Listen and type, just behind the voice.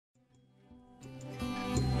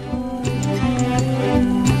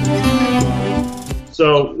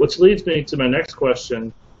So, which leads me to my next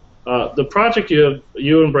question. The project you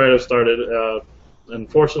and Brad have started,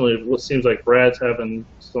 unfortunately, it seems like Brad's having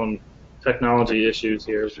some technology issues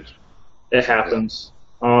here. It happens.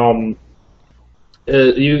 You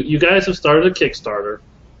guys have started a Kickstarter,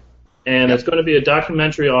 and it's going to be a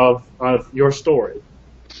documentary of your story.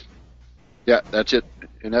 Yeah, that's it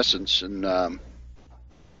in essence. And I mean,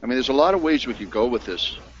 there's a lot of ways we could go with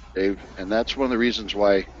this, Dave, and that's one of the reasons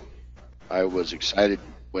why I was excited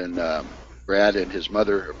when Brad and his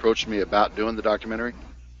mother approached me about doing the documentary,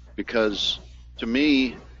 because to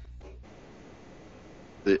me,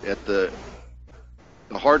 at the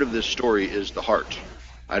heart of this story is the heart.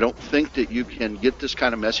 I don't think that you can get this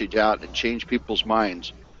kind of message out and change people's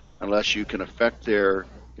minds unless you can affect their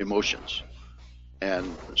emotions.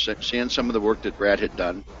 And seeing some of the work that Brad had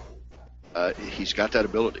done, he's got that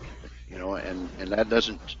ability, you know, and that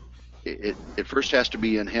doesn't, it first has to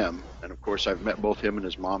be in him. And of course, I've met both him and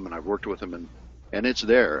his mom, and I've worked with him, and it's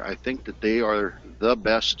there. I think that they are the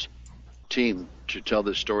best team to tell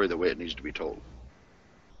this story the way it needs to be told.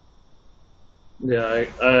 Yeah,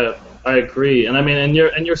 I agree, and I mean,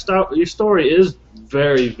 and your story is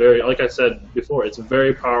very, very, like I said before, it's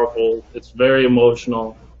very powerful. It's very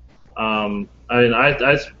emotional. I mean,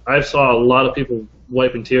 I saw a lot of people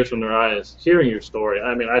wiping tears from their eyes hearing your story.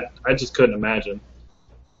 I mean, I just couldn't imagine.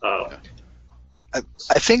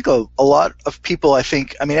 I think a lot of people, I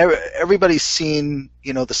mean, everybody's seen,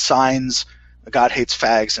 you know, the signs, God hates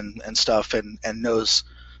fags and stuff, and knows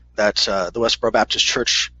that the Westboro Baptist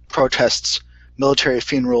Church protests military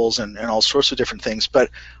funerals and all sorts of different things. But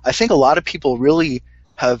I think a lot of people really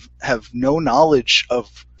have no knowledge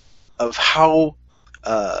of how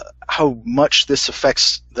much this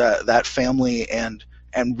affects that family and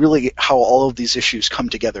really how all of these issues come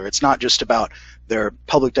together. It's not just about their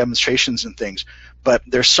public demonstrations and things, but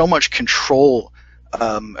there's so much control,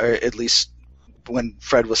 or at least when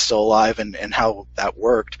Fred was still alive, and how that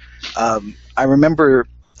worked. I remember,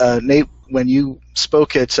 Nate, when you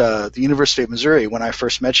spoke at the University of Missouri when I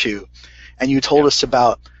first met you, and you told us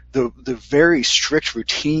about the very strict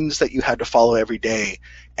routines that you had to follow every day,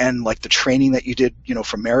 and like the training that you did, you know,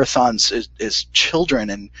 for marathons as children,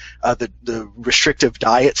 and the restrictive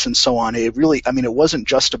diets and so on. It really, I mean, it wasn't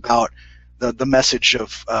just about the message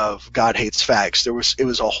of God hates fags. It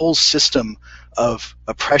was a whole system of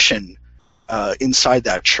oppression inside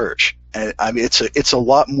that church. And I mean, it's a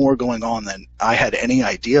lot more going on than I had any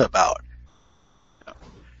idea about.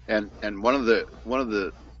 And one of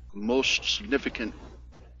the most significant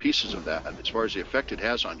pieces of that, as far as the effect it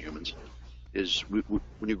has on humans, is when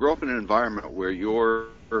you grow up in an environment where your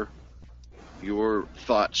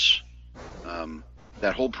thoughts,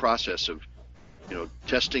 that whole process of, you know,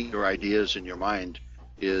 testing your ideas in your mind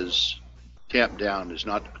is tamped down, is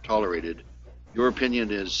not tolerated. Your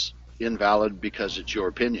opinion is invalid because it's your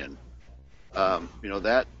opinion. You know,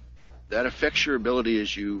 that affects your ability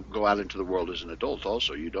as you go out into the world as an adult.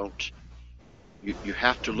 Also, you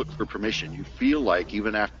have to look for permission. You feel like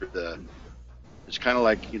even after it's kind of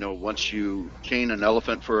like, you know, once you chain an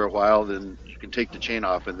elephant for a while, then you can take the chain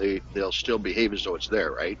off and they'll still behave as though it's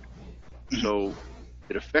there, right? So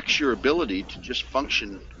it affects your ability to just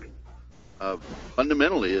function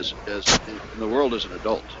fundamentally as in the world as an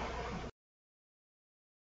adult.